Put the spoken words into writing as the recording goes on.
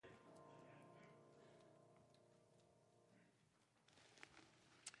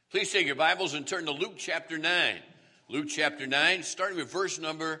Please take your Bibles and turn to Luke chapter 9. Luke chapter 9, starting with verse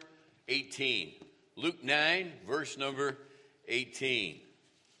number 18. Luke 9, verse number 18.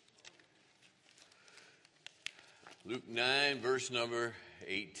 Luke 9, verse number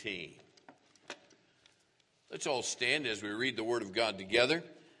 18. Let's all stand as we read the Word of God together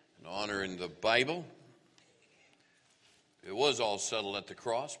in honor in the Bible. It was all settled at the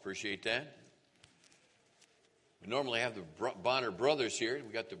cross. Appreciate that. We normally have the Bonner brothers here.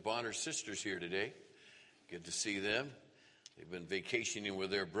 We got the Bonner sisters here today. Good to see them. They've been vacationing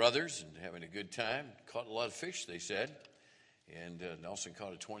with their brothers and having a good time. Caught a lot of fish, they said. And Nelson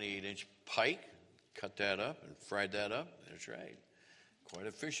caught a 28-inch pike. Cut that up and fried that up. That's right. Quite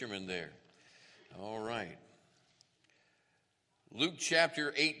a fisherman there. All right. Luke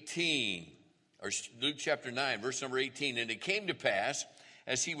chapter 18, or Luke chapter 9, verse number 18. And it came to pass,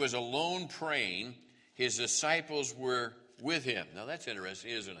 as he was alone praying, his disciples were with him. Now that's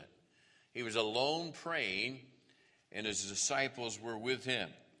interesting, isn't it? He was alone praying, and his disciples were with him.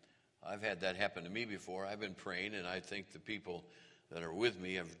 I've had that happen to me before. I've been praying, and I think the people that are with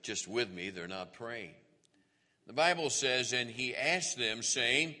me, just with me, they're not praying. The Bible says, and he asked them,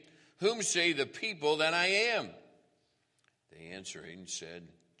 saying, whom say the people that I am? They answering said,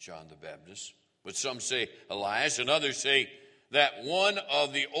 John the Baptist. But some say Elias, and others say that one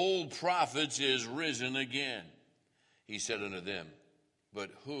of the old prophets is risen again. He said unto them,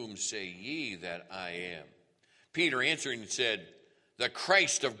 but whom say ye that I am? Peter answering said, the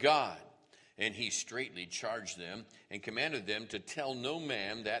Christ of God. And he straitly charged them and commanded them to tell no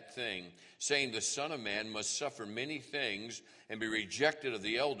man that thing, saying, the Son of Man must suffer many things and be rejected of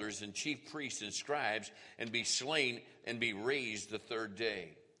the elders and chief priests and scribes and be slain and be raised the third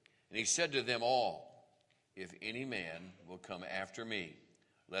day. And he said to them all, if any man will come after me,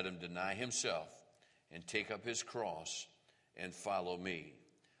 let him deny himself and take up his cross and follow me.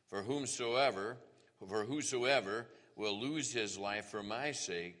 For whosoever will lose his life for my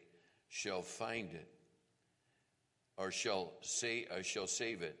sake shall find it, or shall save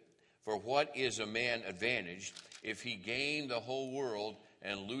it. For what is a man advantaged if he gain the whole world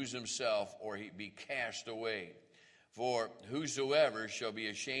and lose himself, or he be cast away? For whosoever shall be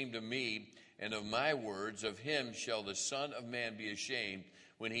ashamed of me and of my words, of him shall the Son of Man be ashamed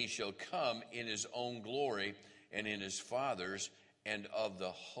when he shall come in his own glory and in his Father's and of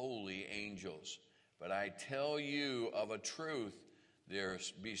the holy angels. But I tell you of a truth, there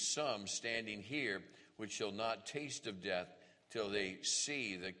be some standing here which shall not taste of death till they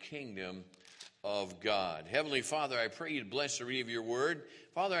see the kingdom of God. Heavenly Father, I pray you'd bless the reading of your word.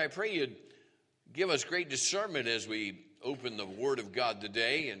 Father, I pray you'd give us great discernment as we open the Word of God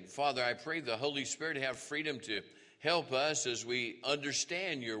today. And Father, I pray the Holy Spirit have freedom to help us as we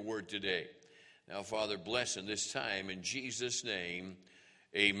understand your Word today. Now, Father, bless in this time. In Jesus' name,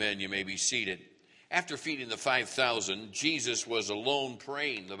 amen. You may be seated. After feeding the 5,000, Jesus was alone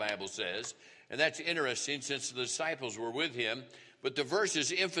praying, the Bible says. And that's interesting since the disciples were with him. But the verse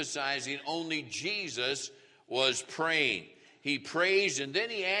is emphasizing only Jesus was praying. He prays and then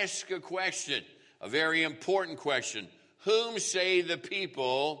he asks a question, a very important question. Whom say the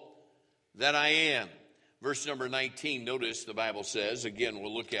people that I am? Verse number 19, notice the Bible says, again,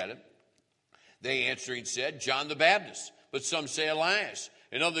 we'll look at it. They answering said, John the Baptist, but some say Elias,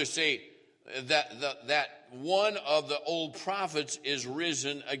 and others say that one of the old prophets is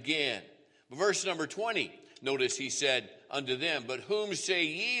risen again. Verse number 20, notice he said unto them, but whom say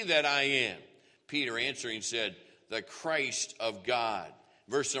ye that I am? Peter answering said, the Christ of God.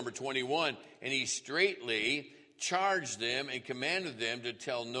 Verse number 21, and he straitly charged them and commanded them to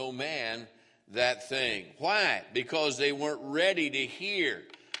tell no man that thing. Why? Because they weren't ready to hear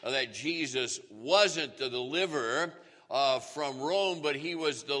that Jesus wasn't the deliverer from Rome, but he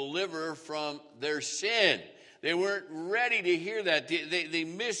was the deliverer from their sin. They weren't ready to hear that. They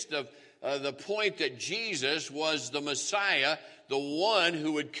missed the point that Jesus was the Messiah, the one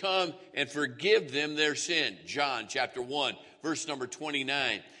who would come and forgive them their sin. John chapter 1, verse number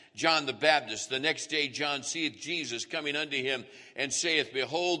 29. John the Baptist, the next day John seeth Jesus coming unto him and saith,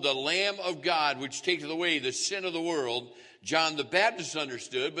 behold, the Lamb of God, which taketh away the sin of the world. John the Baptist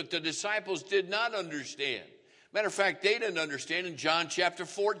understood, but the disciples did not understand. Matter of fact, they didn't understand in John chapter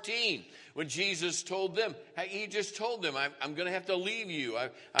 14 when Jesus told them, he just told them, I'm going to have to leave you.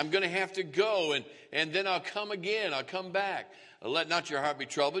 I'm going to have to go, and then I'll come again. I'll come back. Let not your heart be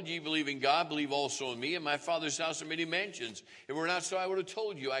troubled. Ye believe in God, believe also in me. In my Father's house are many mansions. If it were not so, I would have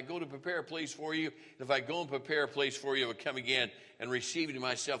told you. I go to prepare a place for you. And if I go and prepare a place for you, I will come again and receive you to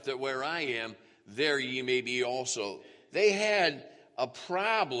myself, that where I am, there ye may be also. They had a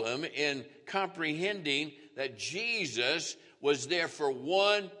problem in comprehending that Jesus was there for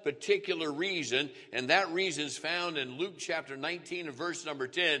one particular reason, and that reason is found in Luke chapter 19 and verse number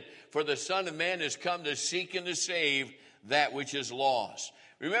 10. For the Son of Man has come to seek and to save that which is lost.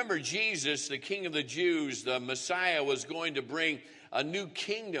 Remember, Jesus, the King of the Jews, the Messiah, was going to bring a new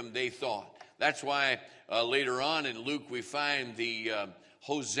kingdom, they thought. That's why later on in Luke we find the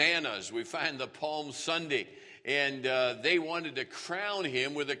Hosannas, we find the Palm Sunday, and they wanted to crown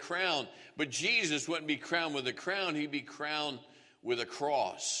him with a crown. But Jesus wouldn't be crowned with a crown, he'd be crowned with a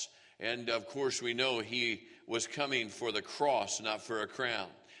cross. And of course we know he was coming for the cross, not for a crown.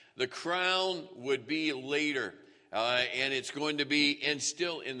 The crown would be later. And it's going to be, and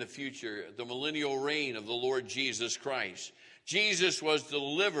still in the future, the millennial reign of the Lord Jesus Christ. Jesus was the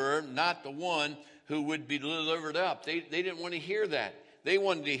deliverer, not the one who would be delivered up. They didn't want to hear that. They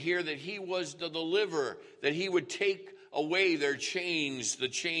wanted to hear that he was the deliverer, that he would take away their chains, the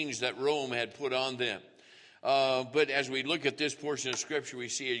chains that Rome had put on them. But as we look at this portion of Scripture, we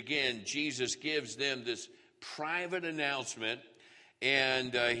see again, Jesus gives them this private announcement.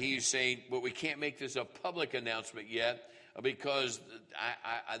 And he's saying, well, we can't make this a public announcement yet because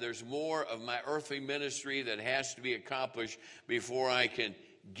there's more of my earthly ministry that has to be accomplished before I can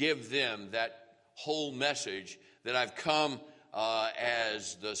give them that whole message that I've come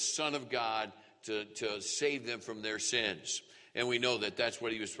as the Son of God to save them from their sins. And we know that that's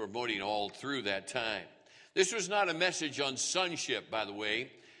what he was promoting all through that time. This was not a message on sonship, by the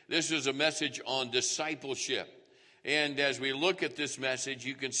way. This was a message on discipleship. And as we look at this message,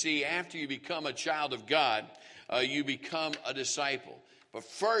 you can see after you become a child of God, you become a disciple. But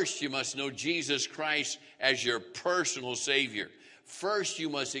first, you must know Jesus Christ as your personal Savior. First, you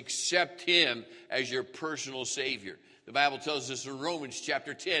must accept him as your personal Savior. The Bible tells us in Romans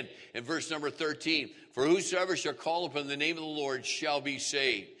chapter 10 and verse number 13, for whosoever shall call upon the name of the Lord shall be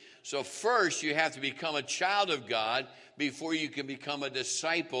saved. So first, you have to become a child of God before you can become a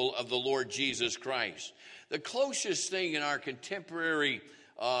disciple of the Lord Jesus Christ. The closest thing in our contemporary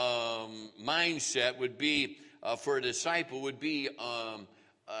mindset would be, for a disciple, would be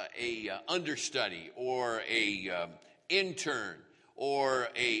a understudy or a intern or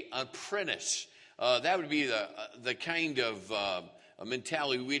a apprentice. That would be the kind of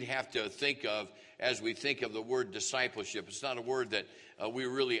mentality we'd have to think of as we think of the word discipleship. It's not a word that we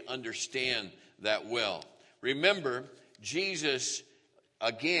really understand that well. Remember, Jesus,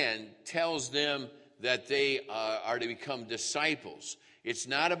 again, tells them that they are to become disciples. It's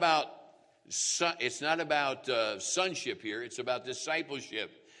not about sonship here. It's about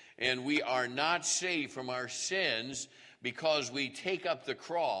discipleship. And we are not saved from our sins because we take up the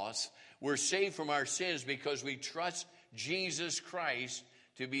cross. We're saved from our sins because we trust Jesus Christ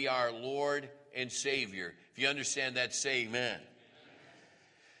to be our Lord and Savior. If you understand that, say amen.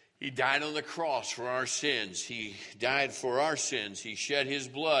 He died on the cross for our sins. He died for our sins. He shed his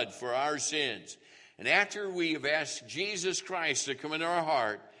blood for our sins. And after we have asked Jesus Christ to come into our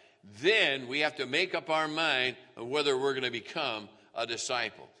heart, then we have to make up our mind of whether we're going to become a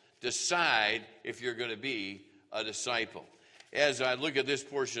disciple. Decide if you're going to be a disciple. As I look at this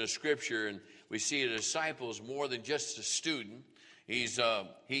portion of Scripture, and we see a disciple is more than just a student. He's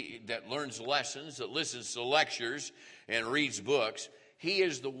that learns lessons, that listens to lectures, and reads books. He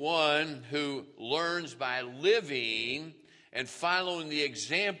is the one who learns by living and following the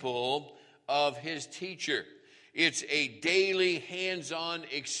example of his teacher. It's a daily hands-on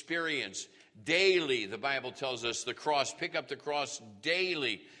experience. Daily, the Bible tells us, the cross, pick up the cross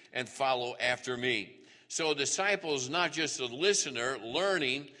daily and follow after me. So a disciple is not just a listener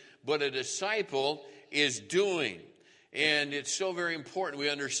learning, but a disciple is doing. And it's so very important we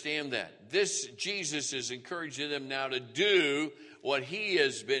understand that. This Jesus is encouraging them now to do what he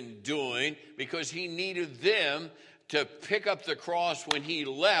has been doing because he needed them to pick up the cross when he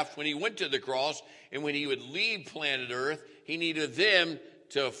left, when he went to the cross, and when he would leave planet Earth, he needed them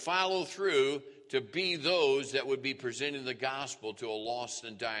to follow through to be those that would be presenting the gospel to a lost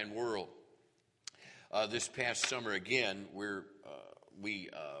and dying world. This past summer, again, we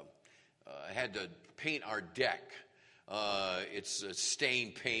had to paint our deck. It's a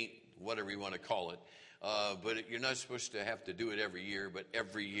stained paint, whatever you want to call it. But you're not supposed to have to do it every year, but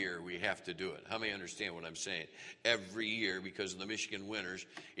every year we have to do it. How many understand what I'm saying? Every year, because of the Michigan winters,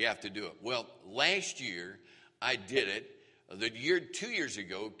 you have to do it. Well, last year I did it. 2 years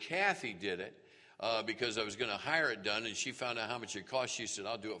ago, Kathy did it because I was going to hire it done, and she found out how much it cost. She said,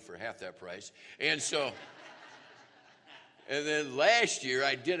 I'll do it for half that price. And so, and then last year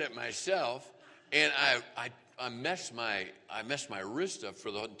I did it myself, and I messed my wrist up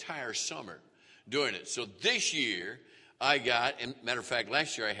for the entire summer doing it. So this year I got, and matter of fact,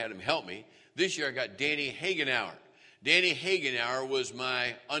 last year I had him help me. This year I got Danny Hagenauer. Danny Hagenauer was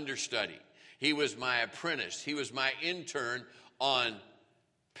my understudy. He was my apprentice. He was my intern on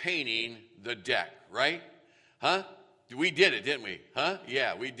painting the deck, right? Huh? We did it, didn't we? Huh?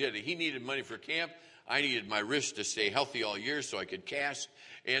 Yeah, we did it. He needed money for camp. I needed my wrist to stay healthy all year so I could cast.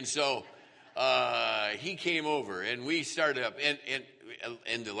 And so he came over, and we started up.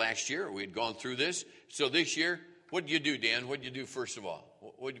 And the last year, we had gone through this. So this year, what did you do, Dan? What did you do first of all?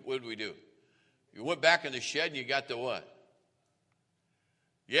 What did we do? You went back in the shed, and you got the what?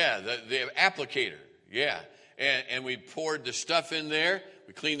 Yeah, the applicator. Yeah. And we poured the stuff in there.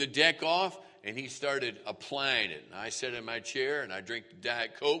 We cleaned the deck off. And he started applying it. And I sat in my chair, and I drank the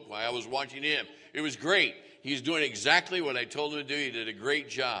Diet Coke while I was watching him. It was great. He's doing exactly what I told him to do. He did a great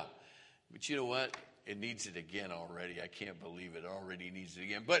job. But you know what? It needs it again already. I can't believe it already needs it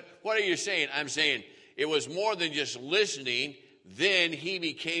again. But what are you saying? I'm saying it was more than just listening. Then he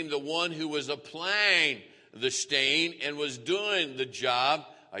became the one who was applying the stain and was doing the job.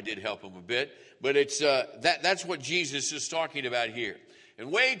 I did help him a bit. But it's that's what Jesus is talking about here.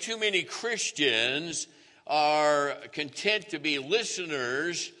 And way too many Christians are content to be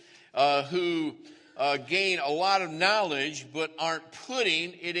listeners who gain a lot of knowledge but aren't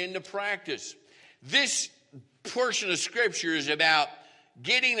putting it into practice. This portion of Scripture is about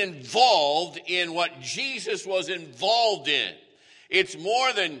getting involved in what Jesus was involved in. It's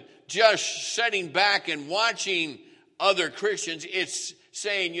more than just sitting back and watching other Christians. It's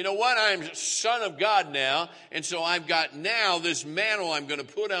saying, you know what, I'm son of God now, and so I've got now this mantle I'm going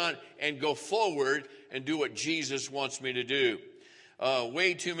to put on and go forward and do what Jesus wants me to do.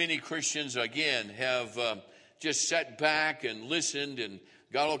 Way too many Christians, again, have just sat back and listened and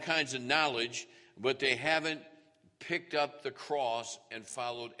got all kinds of knowledge, but they haven't picked up the cross and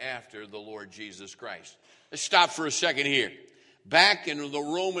followed after the Lord Jesus Christ. Let's stop for a second here. Back in the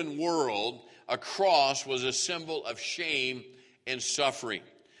Roman world, a cross was a symbol of shame and suffering,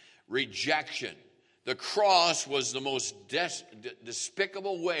 rejection. The cross was the most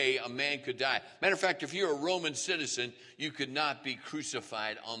despicable way a man could die. Matter of fact, if you're a Roman citizen, you could not be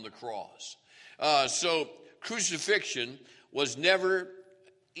crucified on the cross. So crucifixion was never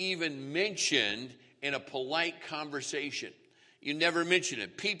even mentioned in a polite conversation. You never mention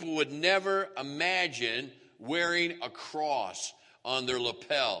it. People would never imagine wearing a cross on their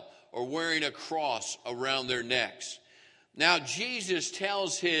lapel or wearing a cross around their necks. Now, Jesus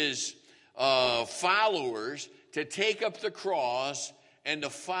tells his followers to take up the cross and to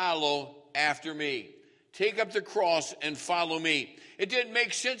follow after me. Take up the cross and follow me. It didn't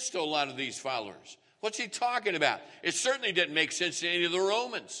make sense to a lot of these followers. What's he talking about? It certainly didn't make sense to any of the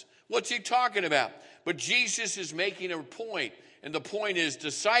Romans. What's he talking about? But Jesus is making a point, and the point is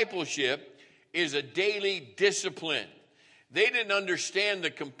discipleship is a daily discipline. They didn't understand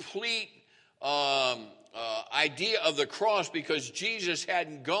the complete idea of the cross because Jesus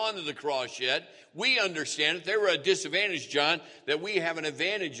hadn't gone to the cross yet. We understand it. They were at a disadvantage, John, that we have an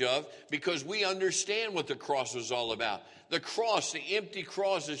advantage of because we understand what the cross was all about. The cross, the empty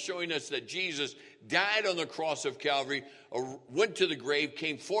cross, is showing us that Jesus died on the cross of Calvary, went to the grave,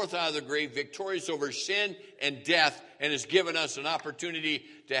 came forth out of the grave, victorious over sin and death, and has given us an opportunity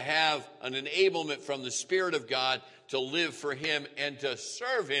to have an enablement from the Spirit of God to live for Him and to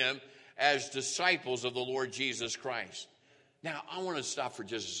serve Him as disciples of the Lord Jesus Christ. Now, I want to stop for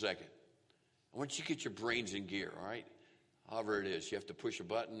just a second. I want you to get your brains in gear, all right? However it is. You have to push a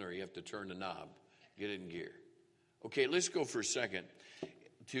button or you have to turn the knob. Get it in gear. Okay, let's go for a second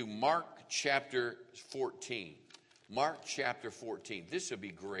to Mark chapter 14. Mark chapter 14. This would be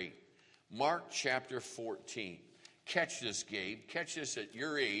great. Mark chapter 14. Catch this, Gabe. Catch this at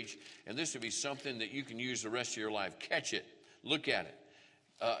your age, and this would be something that you can use the rest of your life. Catch it. Look at it.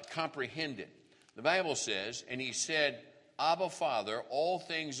 Comprehend it. The Bible says, and he said, Abba, Father, all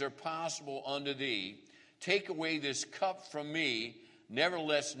things are possible unto thee. Take away this cup from me.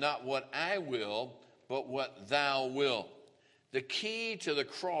 Nevertheless, not what I will, but what thou wilt. The key to the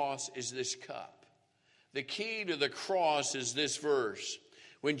cross is this cup. The key to the cross is this verse.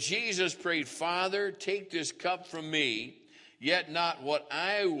 When Jesus prayed, Father, take this cup from me, yet not what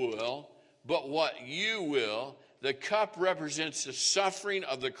I will, but what you will. The cup represents the suffering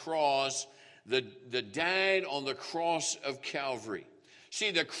of the cross, the died on the cross of Calvary.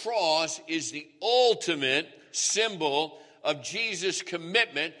 See, the cross is the ultimate symbol of Jesus'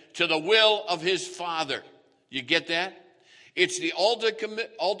 commitment to the will of his Father. You get that? It's the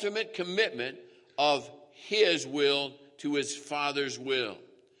ultimate commitment of his will to his Father's will.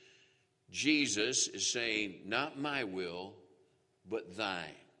 Jesus is saying, not my will, but thine.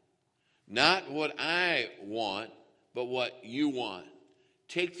 Not what I want, but what you want.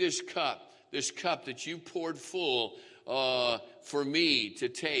 Take this cup that you poured full for me to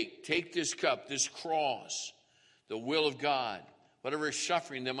take this cup, this cross, the will of God, whatever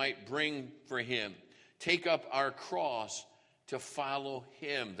suffering that might bring for him. Take up our cross to follow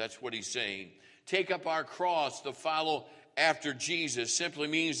him. That's what he's saying. Take up our cross to follow after Jesus simply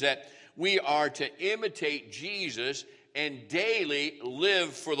means that we are to imitate Jesus and daily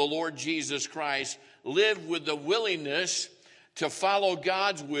live for the Lord Jesus Christ. Live with the willingness to follow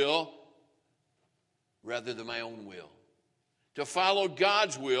God's will rather than my own will. To follow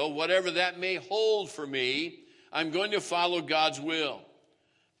God's will, whatever that may hold for me, I'm going to follow God's will.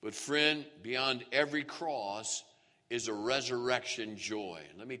 But friend, beyond every cross is a resurrection joy.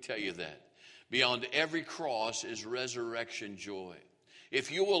 Let me tell you that. Beyond every cross is resurrection joy.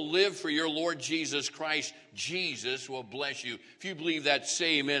 If you will live for your Lord Jesus Christ, Jesus will bless you. If you believe that,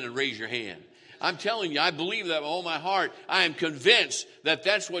 say amen and raise your hand. I'm telling you, I believe that with all my heart. I am convinced that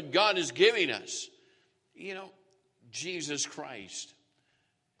that's what God is giving us. You know, Jesus Christ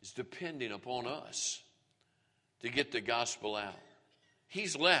is depending upon us to get the gospel out.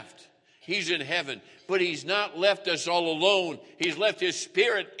 He's left. He's in heaven, but he's not left us all alone. He's left his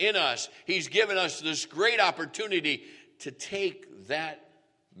Spirit in us. He's given us this great opportunity to take that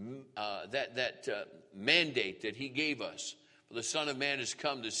mandate that he gave us. For the Son of Man has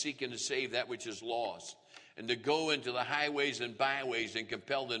come to seek and to save that which is lost, and to go into the highways and byways and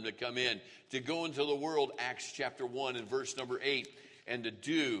compel them to come in, to go into the world, Acts chapter 1 and verse number 8, and to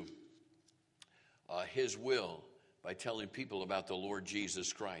do his will by telling people about the Lord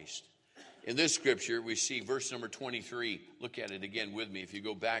Jesus Christ. In this scripture, we see verse number 23. Look at it again with me if you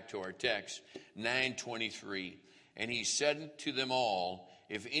go back to our text, 9:23. And he said to them all,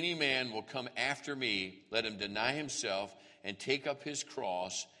 if any man will come after me, let him deny himself and take up his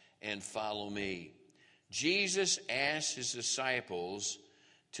cross and follow me. Jesus asked his disciples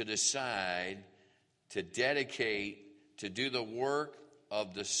to decide, to dedicate, to do the work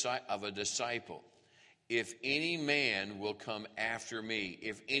of a disciple. If any man will come after me,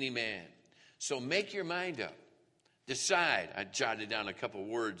 if any man. So make your mind up. Decide. I jotted down a couple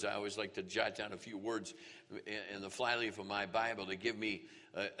words. I always like to jot down a few words in the flyleaf of my Bible to give me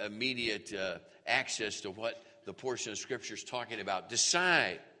immediate access to what the portion of Scripture is talking about.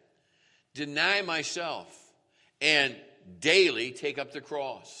 Decide. Deny myself and daily take up the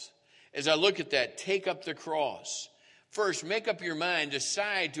cross. As I look at that, take up the cross. First, make up your mind.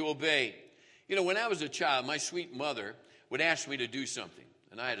 Decide to obey. You know, when I was a child, my sweet mother would ask me to do something.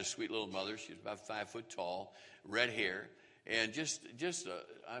 And I had a sweet little mother. She was about 5 foot tall, red hair, and just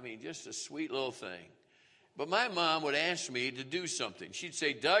a sweet little thing. But my mom would ask me to do something. She'd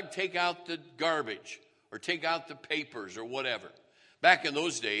say, Doug, take out the garbage or take out the papers or whatever. Back in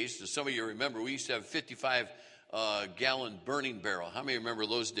those days, as some of you remember, we used to have a 55-gallon burning barrel. How many remember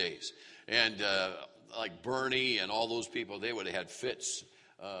those days? And like Bernie and all those people, they would have had fits.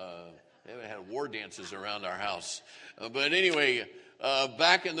 They would have had war dances around our house. But anyway,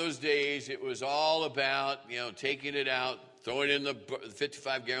 back in those days, it was all about, taking it out, throwing it in the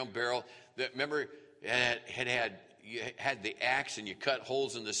 55-gallon barrel. Remember, you had the axe and you cut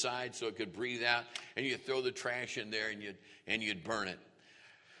holes in the side so it could breathe out, and you throw the trash in there and you'd burn it.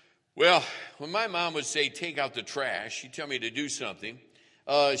 Well, when my mom would say, take out the trash, she'd tell me to do something.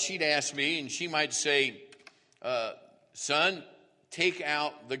 She'd ask me, and she might say, son, take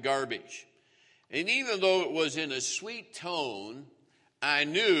out the garbage. And even though it was in a sweet tone, I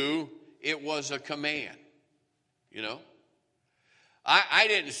knew it was a command, I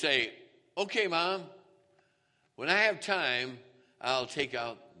didn't say, okay, Mom, when I have time, I'll take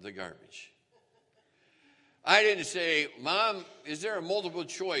out the garbage. I didn't say, Mom, is there a multiple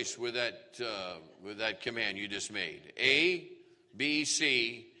choice with that command you just made? A, B,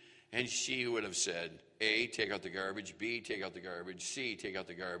 C, and she would have said, A, take out the garbage, B, take out the garbage, C, take out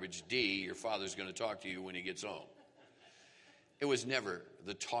the garbage, D, your father's going to talk to you when he gets home. It was never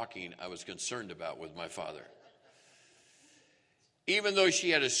the talking I was concerned about with my father. Even though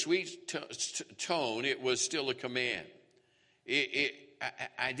she had a sweet tone, it was still a command.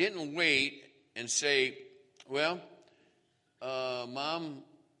 I didn't wait and say, well, Mom,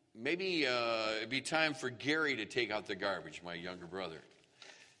 maybe it'd be time for Gary to take out the garbage, my younger brother.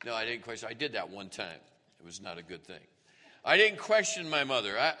 No, I didn't question. I did that one time. It was not a good thing. I didn't question my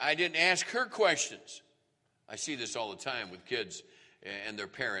mother. I didn't ask her questions. I see this all the time with kids and their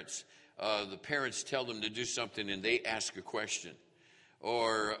parents. The parents tell them to do something and they ask a question.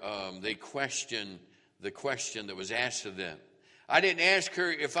 Or they question the question that was asked of them. I didn't ask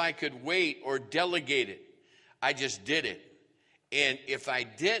her if I could wait or delegate it. I just did it. And if I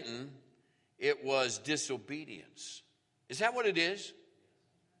didn't, it was disobedience. Is that what it is?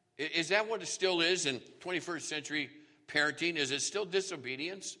 Is that what it still is in 21st century Parenting, is it still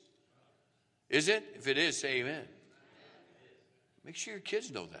disobedience? Is it? If it is, say amen. Make sure your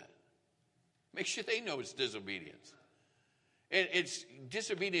kids know that. Make sure they know it's disobedience. And it's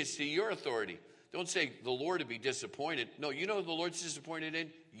disobedience to your authority. Don't say the Lord to be disappointed. No, you know what the Lord's disappointed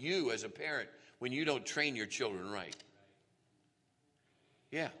in? You as a parent, when you don't train your children right.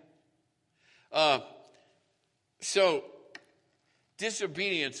 Yeah. So,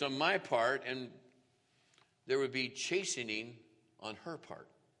 disobedience on my part, and there would be chastening on her part.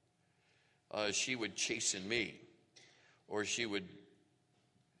 She would chasten me, or she would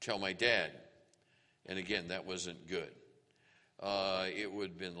tell my dad. And again, that wasn't good. It would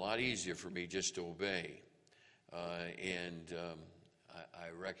have been a lot easier for me just to obey. I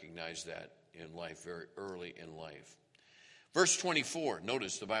recognize that in life, very early in life. Verse 24,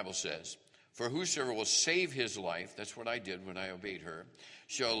 notice the Bible says, "For whosoever will save his life," that's what I did when I obeyed her,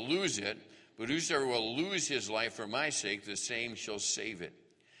 "shall lose it, but whosoever will lose his life for my sake, the same shall save it."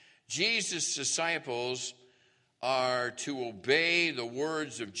 Jesus' disciples are to obey the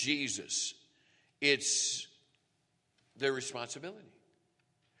words of Jesus. It's their responsibility.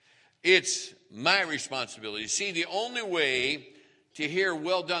 It's my responsibility. See, the only way to hear,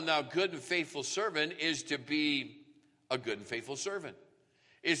 "Well done, thou good and faithful servant," is to be a good and faithful servant.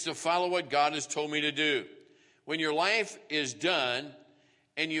 It's to follow what God has told me to do. When your life is done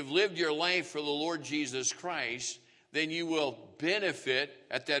and you've lived your life for the Lord Jesus Christ, then you will benefit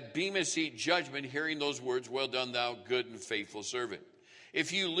at that Bema Seat judgment hearing those words, "Well done, thou good and faithful servant."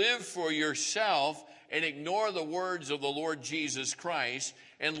 If you live for yourself and ignore the words of the Lord Jesus Christ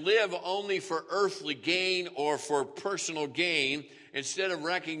and live only for earthly gain or for personal gain, instead of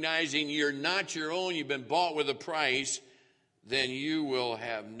recognizing you're not your own, you've been bought with a price, then you will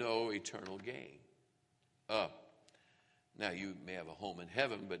have no eternal gain. Now, you may have a home in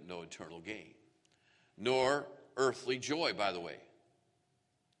heaven, but no eternal gain. Nor earthly joy, by the way.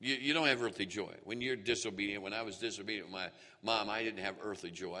 You don't have earthly joy. When you're disobedient, when I was disobedient with my mom, I didn't have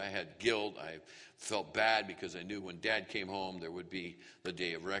earthly joy. I had guilt. I felt bad because I knew when Dad came home, there would be the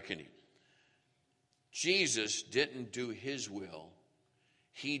day of reckoning. Jesus didn't do his will.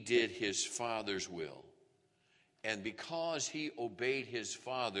 He did his Father's will. And because he obeyed his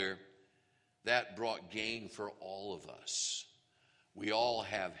Father, that brought gain for all of us. We all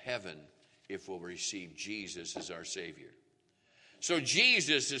have heaven if we'll receive Jesus as our Savior. So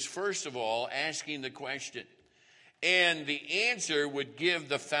Jesus is first of all asking the question, and the answer would give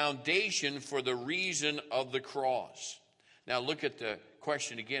the foundation for the reason of the cross. Now look at the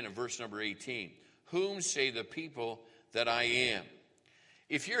question again in verse number 18. Whom say the people that I am?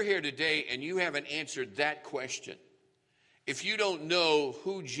 If you're here today and you haven't answered that question, if you don't know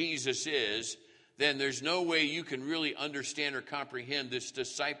who Jesus is, then there's no way you can really understand or comprehend this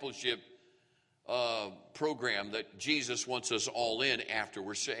discipleship program that Jesus wants us all in after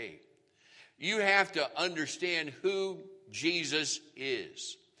we're saved. You have to understand who Jesus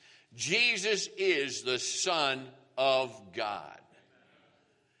is. Jesus is the Son of God.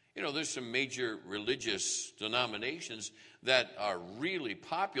 You know, there's some major religious denominations that are really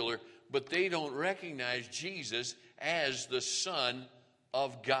popular, but they don't recognize Jesus as the Son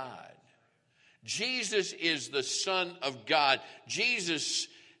of God. Jesus is the Son of God. Jesus,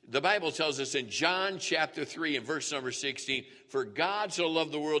 the Bible tells us in John chapter 3 and verse number 16, "For God so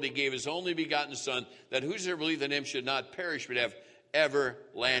loved the world, he gave his only begotten Son, that whosoever believeth in him should not perish, but have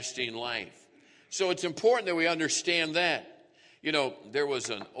everlasting life." So it's important that we understand that. You know, there was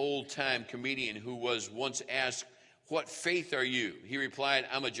an old-time comedian who was once asked, "What faith are you?" He replied,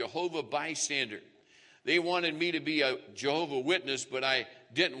 "I'm a Jehovah bystander. They wanted me to be a Jehovah Witness, but I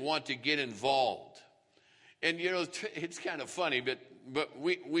didn't want to get involved." And, you know, it's kind of funny, but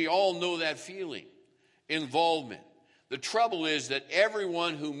we all know that feeling, involvement. The trouble is that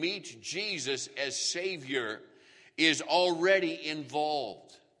everyone who meets Jesus as Savior is already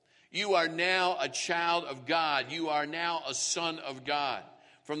involved. You are now a child of God. You are now a son of God.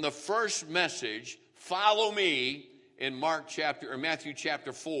 From the first message, "Follow me," in Matthew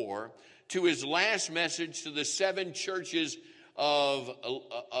chapter 4, to his last message to the 7 churches of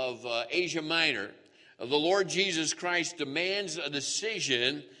Asia Minor, the Lord Jesus Christ demands a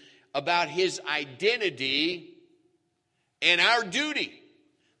decision about his identity and our duty.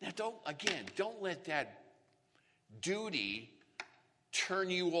 Now, don't let that duty turn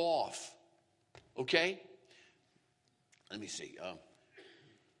you off, okay? Let me see.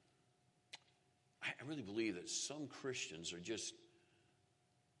 I really believe that some Christians are just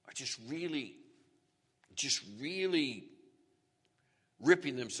really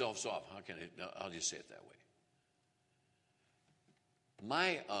ripping themselves off. I'll just say it that way.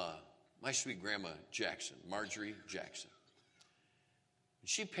 my sweet grandma Jackson, Marjorie Jackson.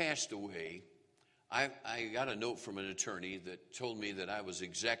 She passed away. I got a note from an attorney that told me that I was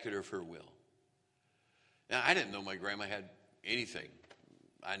executor of her will. Now, I didn't know my grandma had anything.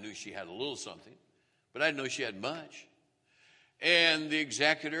 I knew she had a little something, but I didn't know she had much. And the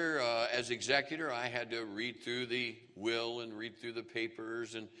executor, as executor, I had to read through the will and read through the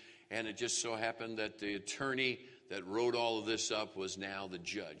papers. And it just so happened that the attorney that wrote all of this up was now the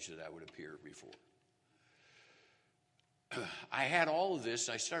judge that I would appear before. I had all of this.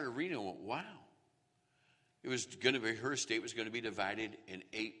 I started reading and went, wow. It was going to be, her estate was going to be divided in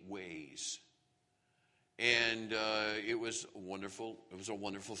 8 ways. And it was wonderful. It was a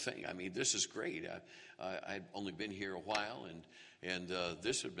wonderful thing. I mean, this is great. I'd only been here a while, and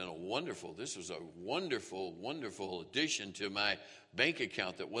this had been this was a wonderful, wonderful addition to my bank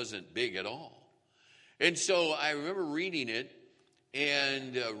account that wasn't big at all. And so I remember reading it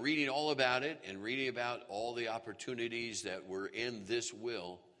and reading all about it and reading about all the opportunities that were in this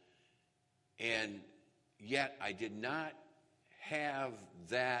will. And yet I did not have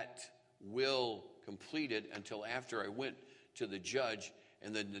that will completed until after I went to the judge,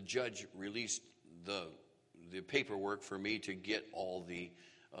 and then the judge released the paperwork for me to get all the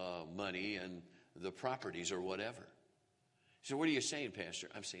money and the properties or whatever. So what are you saying, Pastor?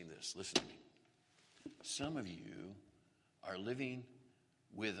 I'm saying this. Listen to me. Some of you are living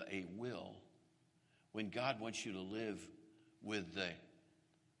with a will when God wants you to live with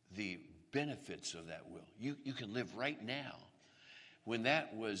the benefits of that will. You can live right now. When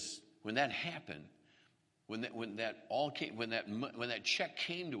that happened, when that check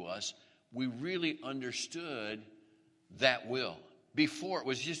came to us, we really understood that will. Before, it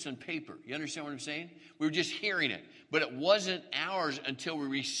was just on paper. You understand what I'm saying? We were just hearing it. But it wasn't ours until we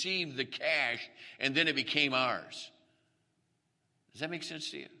received the cash, and then it became ours. Does that make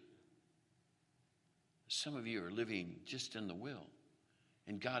sense to you? Some of you are living just in the will.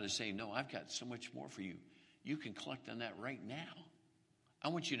 And God is saying, no, I've got so much more for you. You can collect on that right now. I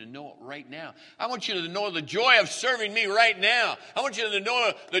want you to know it right now. I want you to know the joy of serving me right now. I want you to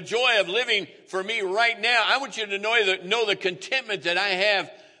know the joy of living for me right now. I want you to know the contentment that I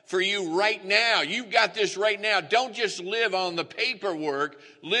have for you right now. You've got this right now. Don't just live on the paperwork.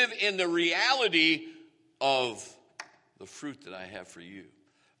 Live in the reality of the fruit that I have for you.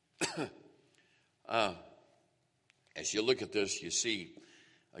 As you look at this, you see,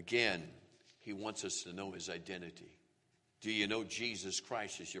 again, he wants us to know his identity. Do you know Jesus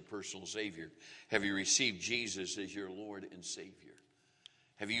Christ as your personal Savior? Have you received Jesus as your Lord and Savior?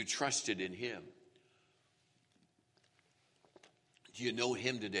 Have you trusted in him? Do you know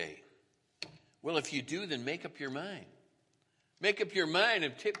him today? Well, if you do, then make up your mind. Make up your mind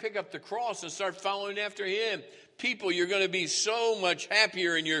and pick up the cross and start following after him. People, you're going to be so much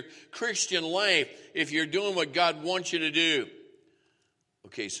happier in your Christian life if you're doing what God wants you to do.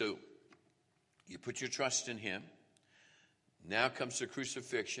 Okay, so you put your trust in him. Now comes the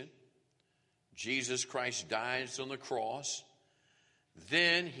crucifixion. Jesus Christ dies on the cross.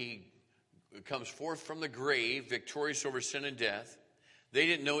 Then he comes forth from the grave, victorious over sin and death. They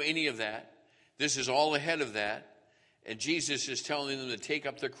didn't know any of that. This is all ahead of that. And Jesus is telling them to take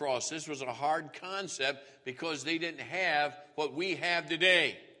up the cross. This was a hard concept because they didn't have what we have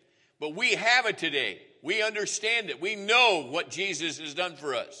today. But we have it today. We understand it. We know what Jesus has done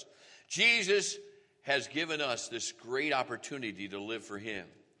for us. Jesus has given us this great opportunity to live for him.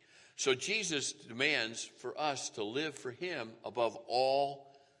 So Jesus demands for us to live for him above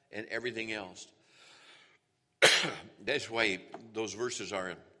all and everything else. That's why those verses are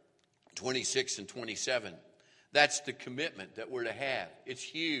in 26 and 27. That's the commitment that we're to have. It's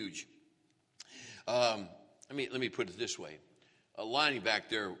huge. Let me put it this way. Lonnie back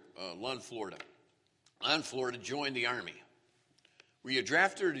there, Lund, Florida. Lund, Florida joined the Army. Were you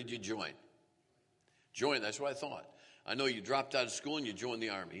drafted or did you join? Joined, that's what I thought. I know you dropped out of school and you joined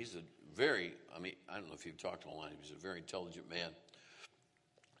the Army. He's I don't know if you've talked to Lonnie. He's a very intelligent man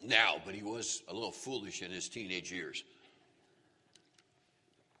now, but he was a little foolish in his teenage years.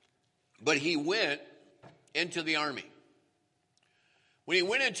 But he went into the Army. When he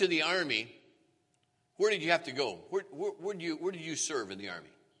went into the Army, where did you have to go? Where did you serve in the Army?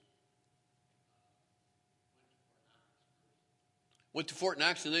 Went to Fort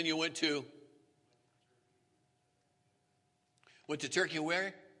Knox, and then you went to Turkey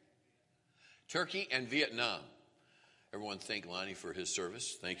where? Turkey and Vietnam. Everyone thank Lonnie for his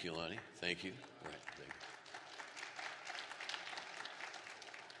service. Thank you, Lonnie. Thank you. All right,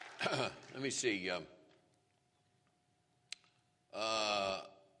 thank you. Let me see.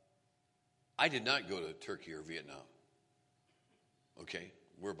 I did not go to Turkey or Vietnam. Okay.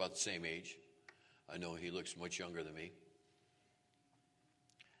 we're about the same age. I know he looks much younger than me.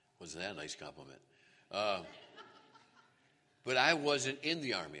 Wasn't that a nice compliment? But I wasn't in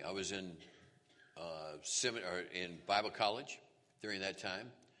the Army. I was in in Bible college during that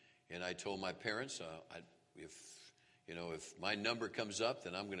time, and I told my parents, if my number comes up,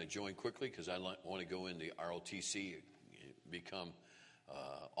 then I'm going to join quickly because I want to go in the ROTC, become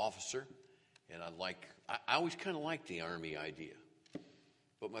officer, and I always kind of liked the Army idea.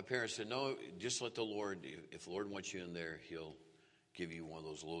 But my parents said, no, just let the Lord, if the Lord wants you in there, he'll give you one of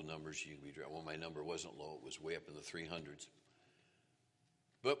those low numbers you can be driving. Well, my number wasn't low. It was way up in the 300s.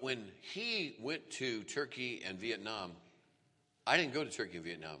 But when he went to Turkey and Vietnam, I didn't go to Turkey and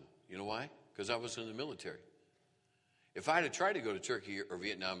Vietnam. You know why? Because I was in the military. If I had tried to go to Turkey or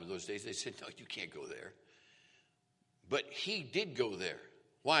Vietnam in those days, they said, no, you can't go there. But he did go there.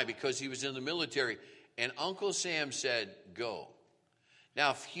 Why? Because he was in the military. And Uncle Sam said, go.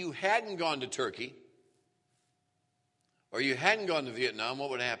 Now, if you hadn't gone to Turkey or you hadn't gone to Vietnam, what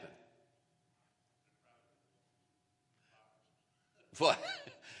would happen? What?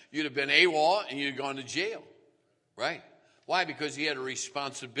 You'd have been AWOL and you'd have gone to jail, right? Why? Because he had a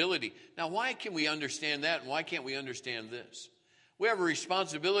responsibility. Now, why can we understand that and why can't we understand this? We have a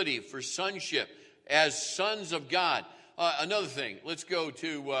responsibility for sonship as sons of God. Another thing, let's go,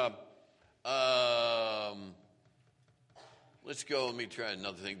 let me try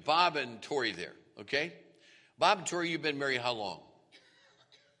another thing. Bob and Tori there, okay? Bob and Tori, you've been married how long?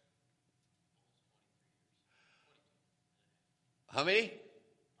 How many?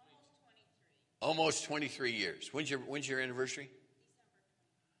 Almost 23 years. When's your anniversary?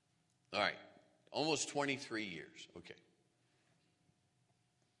 December. All right. Almost 23 years. Okay.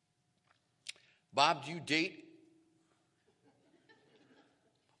 Bob, do you date?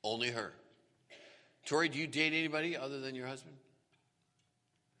 Only her. Tori, do you date anybody other than your husband?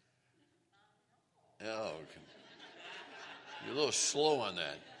 Oh, okay. You're a little slow on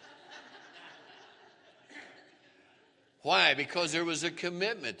that. Why? Because there was a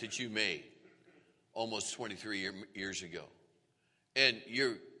commitment that you made almost 23 years ago. And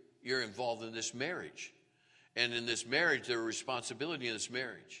you're involved in this marriage. And in this marriage, there are responsibility in this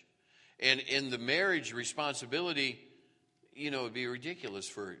marriage. And in the marriage responsibility, it'd be ridiculous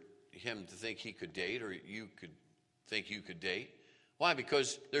for him to think he could date or you could think you could date. Why?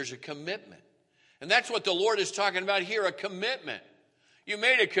 Because there's a commitment. And that's what the Lord is talking about here, a commitment. You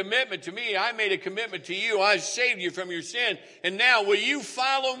made a commitment to me. I made a commitment to you. I saved you from your sin. And now, will you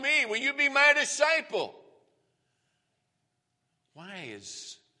follow me? Will you be my disciple? Why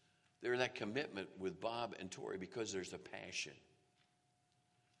is there that commitment with Bob and Tori? Because there's a passion.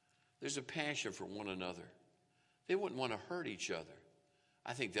 There's a passion for one another. They wouldn't want to hurt each other.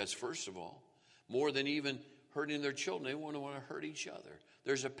 I think that's first of all. More than even hurting their children, they wouldn't want to hurt each other.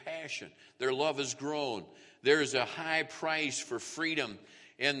 There's a passion. Their love has grown. There's a high price for freedom.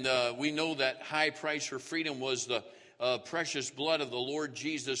 And we know that high price for freedom was the precious blood of the Lord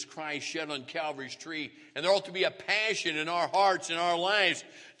Jesus Christ shed on Calvary's tree. And there ought to be a passion in our hearts and our lives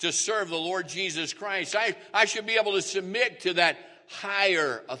to serve the Lord Jesus Christ. I should be able to submit to that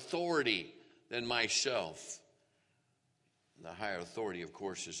higher authority than myself. The higher authority, of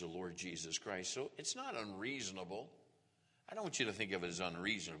course, is the Lord Jesus Christ. So it's not unreasonable. I don't want you to think of it as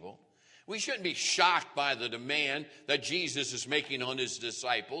unreasonable. We shouldn't be shocked by the demand that Jesus is making on his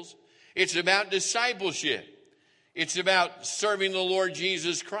disciples. It's about discipleship. It's about serving the Lord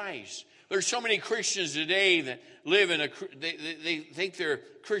Jesus Christ. There's so many Christians today that live they think their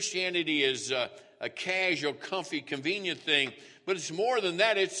Christianity is a casual, comfy, convenient thing. But it's more than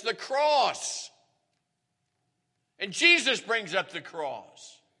that. It's the cross. And Jesus brings up the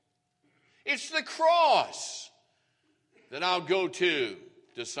cross. It's the cross that I'll go to,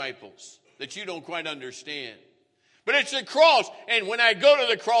 disciples, that you don't quite understand. But it's the cross. And when I go to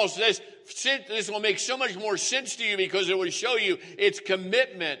the cross, this will make so much more sense to you because it will show you its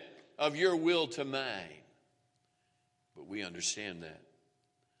commitment of your will to mine. But we understand that.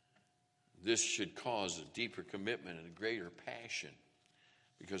 This should cause a deeper commitment and a greater passion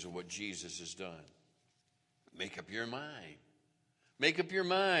because of what Jesus has done. Make up your mind. Make up your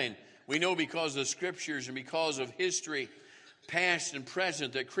mind. We know because of the scriptures and because of history, past and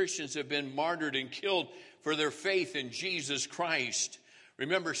present, that Christians have been martyred and killed for their faith in Jesus Christ.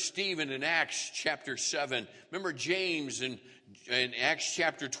 Remember Stephen in Acts chapter 7. Remember James in Acts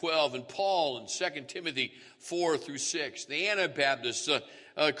chapter 12 and Paul in 2 Timothy 4 through 6. The Anabaptists,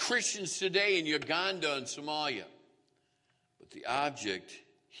 Christians today in Uganda and Somalia. But the object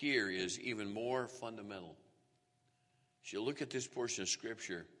here is even more fundamental. As you look at this portion of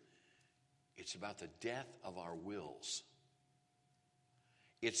Scripture, it's about the death of our wills.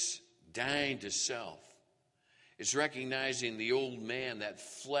 It's dying to self. It's recognizing the old man, that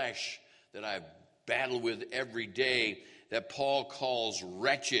flesh that I battle with every day, that Paul calls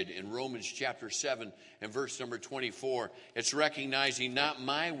wretched in Romans chapter 7 and verse number 24. It's recognizing not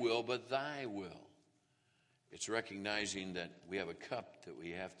my will, but thy will. It's recognizing that we have a cup that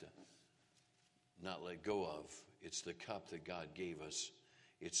we have to not let go of. It's the cup that God gave us.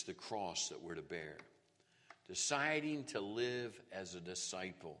 It's the cross that we're to bear. Deciding to live as a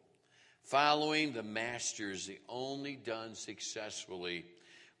disciple. Following the master is the only done successfully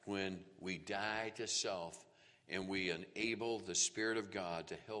when we die to self and we enable the Spirit of God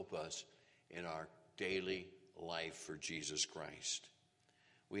to help us in our daily life for Jesus Christ.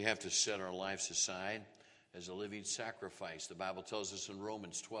 We have to set our lives aside as a living sacrifice. The Bible tells us in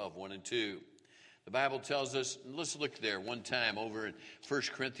Romans 12, 1 and 2. The Bible tells us, let's look there one time over in 1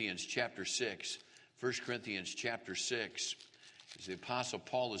 Corinthians chapter 6. 1 Corinthians chapter 6. As the Apostle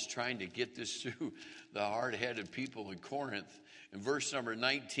Paul is trying to get this through the hard-headed people in Corinth. In verse number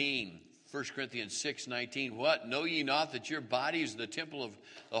 19, 1 Corinthians 6, 19, what? Know ye not that your body is the temple of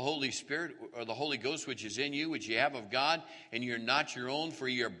the Holy Spirit, or the Holy Ghost, which is in you, which ye have of God, and you're not your own, for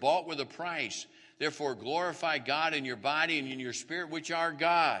ye are bought with a price. Therefore glorify God in your body and in your spirit, which are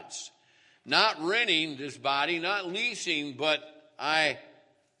God's. Not renting this body, not leasing, but I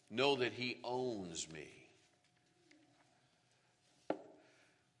know that he owns me.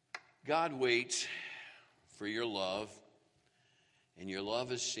 God waits for your love, and your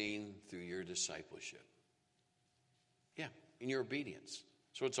love is seen through your discipleship. Yeah, in your obedience.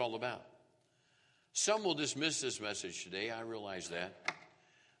 That's what it's all about. Some will dismiss this message today. I realize that.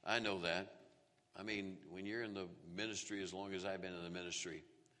 I know that. I mean, when you're in the ministry as long as I've been in the ministry,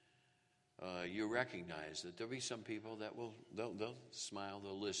 you recognize that there'll be some people that they'll smile,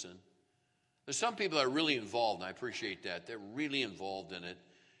 they'll listen. There's some people that are really involved, and I appreciate that. They're really involved in it,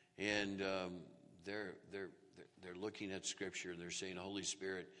 and they're looking at Scripture. They're saying, Holy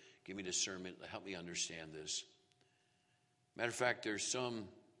Spirit, give me discernment, help me understand this. Matter of fact, there's some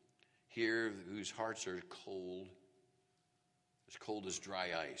here whose hearts are cold as dry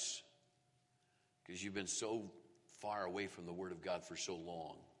ice, because you've been so far away from the Word of God for so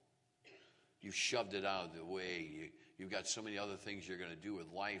long. You've shoved it out of the way. You've got so many other things you're going to do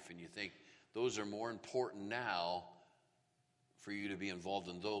with life, and you think those are more important now for you to be involved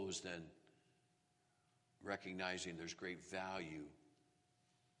in those than recognizing there's great value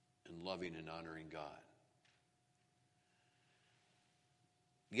in loving and honoring God.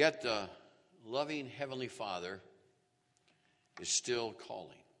 Yet the loving Heavenly Father is still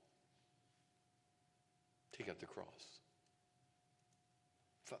calling. Take up the cross.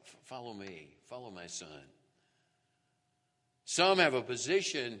 Follow me. Follow my Son. Some have a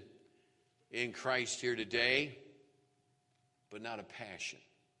position in Christ here today, but not a passion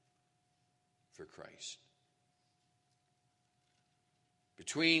for Christ.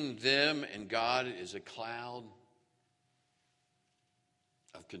 Between them and God is a cloud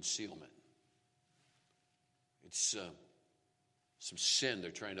of concealment. It's some sin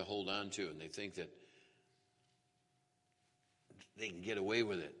they're trying to hold on to, and they think that they can get away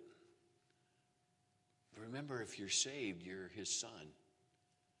with it. But remember, if you're saved, you're his son.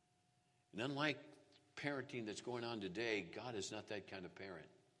 And unlike parenting that's going on today, God is not that kind of parent.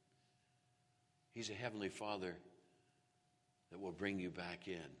 He's a heavenly Father that will bring you back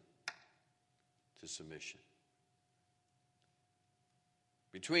in to submission.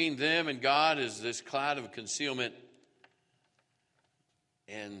 Between them and God is this cloud of concealment,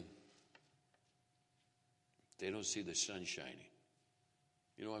 and they don't see the sun shining.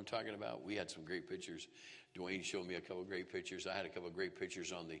 You know what I'm talking about? We had some great pictures. Dwayne showed me a couple of great pictures. I had a couple of great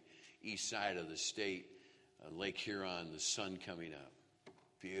pictures on the east side of the state, Lake Huron, the sun coming up.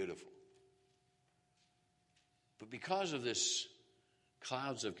 Beautiful. But because of this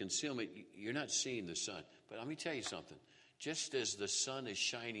clouds of concealment, you're not seeing the sun. But let me tell you something. Just as the sun is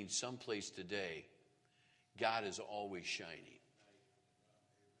shining someplace today, God is always shining.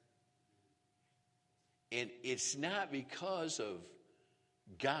 And it's not because of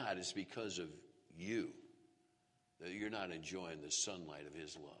God, it's because of you that you're not enjoying the sunlight of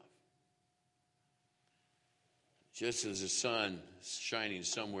his love. Just as the sun is shining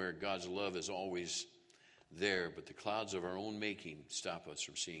somewhere, God's love is always there, but the clouds of our own making stop us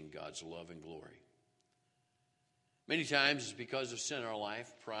from seeing God's love and glory. Many times it's because of sin in our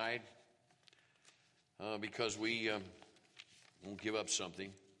life, pride, because we won't give up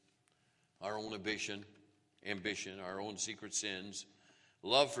something, our own ambition, our own secret sins,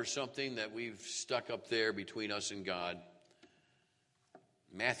 love for something that we've stuck up there between us and God.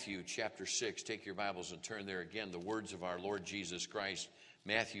 Matthew chapter 6, take your Bibles and turn there again, the words of our Lord Jesus Christ.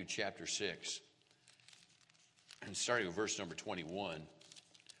 Matthew chapter 6. And starting with verse number 21.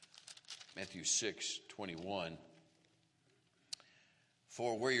 Matthew 6:21.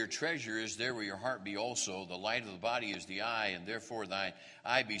 For where your treasure is, there will your heart be also. The light of the body is the eye, and therefore thy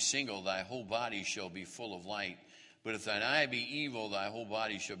eye be single, thy whole body shall be full of light. But if thine eye be evil, thy whole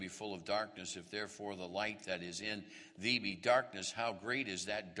body shall be full of darkness. If therefore the light that is in thee be darkness, how great is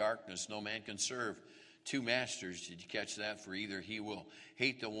that darkness? No man can serve two masters. Did you catch that? For either he will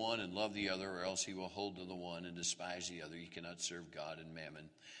hate the one and love the other, or else he will hold to the one and despise the other. You cannot serve God and mammon.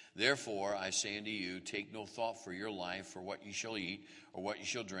 Therefore, I say unto you, take no thought for your life, for what ye shall eat, or what ye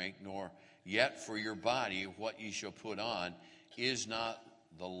shall drink, nor yet for your body, what ye shall put on. Is not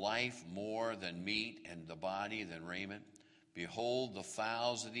the life more than meat, and the body than raiment? Behold the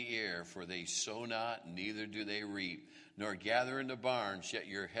fowls of the air, for they sow not, neither do they reap, nor gather into barns, yet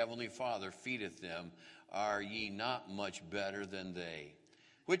your heavenly Father feedeth them. Are ye not much better than they?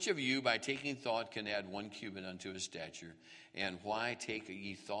 Which of you, by taking thought, can add 1 cubit unto his stature? And why take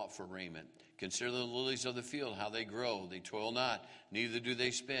ye thought for raiment? Consider the lilies of the field, how they grow. They toil not, neither do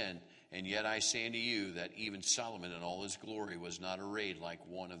they spin. And yet I say unto you that even Solomon in all his glory was not arrayed like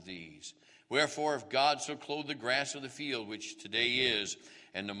one of these. Wherefore, if God so clothe the grass of the field, which today is,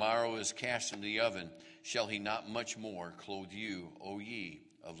 and tomorrow is cast into the oven, shall he not much more clothe you, O ye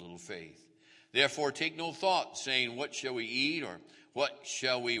of little faith? Therefore take no thought, saying, what shall we eat, or what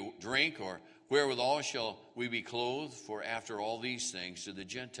shall we drink, or wherewithal shall we be clothed? For after all these things do the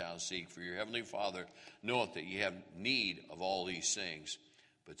Gentiles seek. For your heavenly Father knoweth that ye have need of all these things.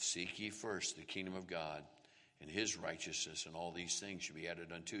 But seek ye first the kingdom of God and his righteousness, and all these things shall be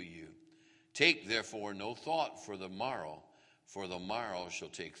added unto you. Take therefore no thought for the morrow shall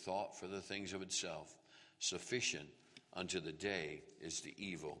take thought for the things of itself. Sufficient unto the day is the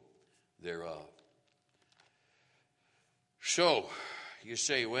evil thereof. So, you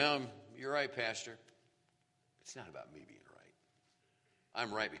say, well, you're right, Pastor. It's not about me being right.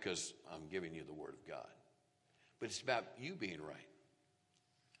 I'm right because I'm giving you the Word of God. But it's about you being right.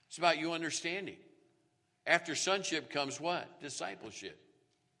 It's about you understanding. After sonship comes what? Discipleship.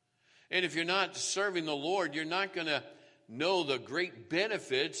 And if you're not serving the Lord, you're not going to know the great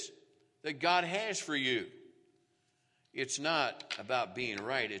benefits that God has for you. It's not about being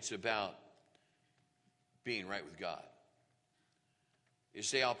right. It's about being right with God. You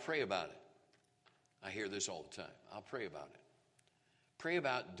say, I'll pray about it. I hear this all the time. I'll pray about it. Pray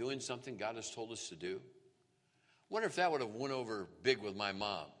about doing something God has told us to do. Wonder if that would have went over big with my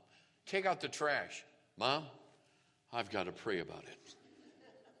mom. Take out the trash. Mom, I've got to pray about it.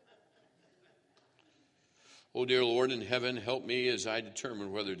 Oh, dear Lord in heaven, help me as I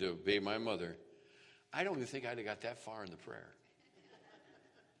determine whether to obey my mother. I don't even think I'd have got that far in the prayer.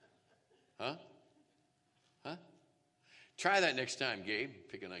 Huh? Try that next time, Gabe.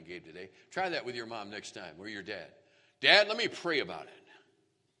 Picking on Gabe today. Try that with your mom next time, or your dad. Dad, let me pray about it.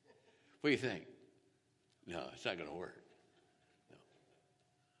 What do you think? No, it's not going to work. No.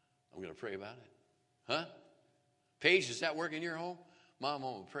 I'm going to pray about it. Huh? Paige, does that work in your home? Mom,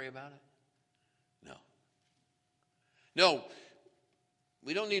 I'm going to pray about it? No. No,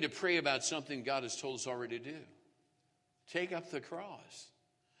 we don't need to pray about something God has told us already to do. Take up the cross.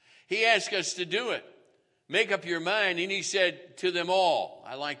 He asked us to do it. Make up your mind. And he said, to them all.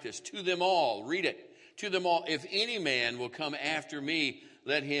 I like this. To them all. Read it. To them all. If any man will come after me,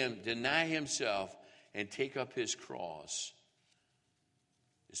 let him deny himself and take up his cross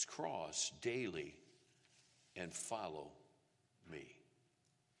daily, and follow me.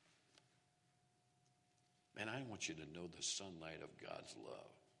 Man, I want you to know the sunlight of God's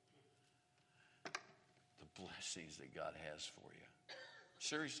love. The blessings that God has for you.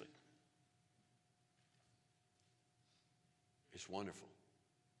 Seriously. It's wonderful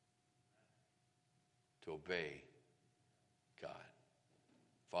to obey God.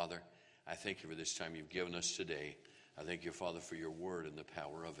 Father, I thank you for this time you've given us today. I thank you, Father, for your word and the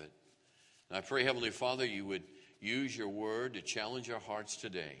power of it. And I pray, Heavenly Father, you would use your word to challenge our hearts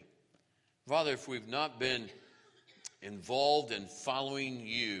today. Father, if we've not been involved in following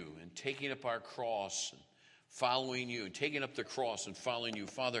you and taking up our cross and following you and taking up the cross and following you,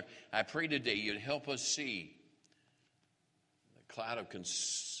 Father, I pray today you'd help us see the cloud of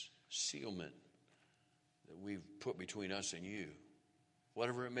concealment that we've put between us and you,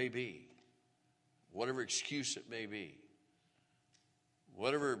 whatever it may be, whatever excuse it may be,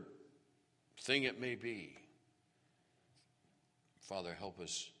 whatever thing it may be. Father, help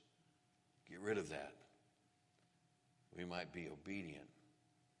us get rid of that. We might be obedient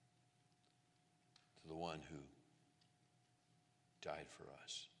to the one who died for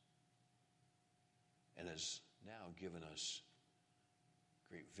us and has now given us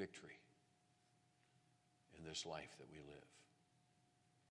great victory in this life that we live.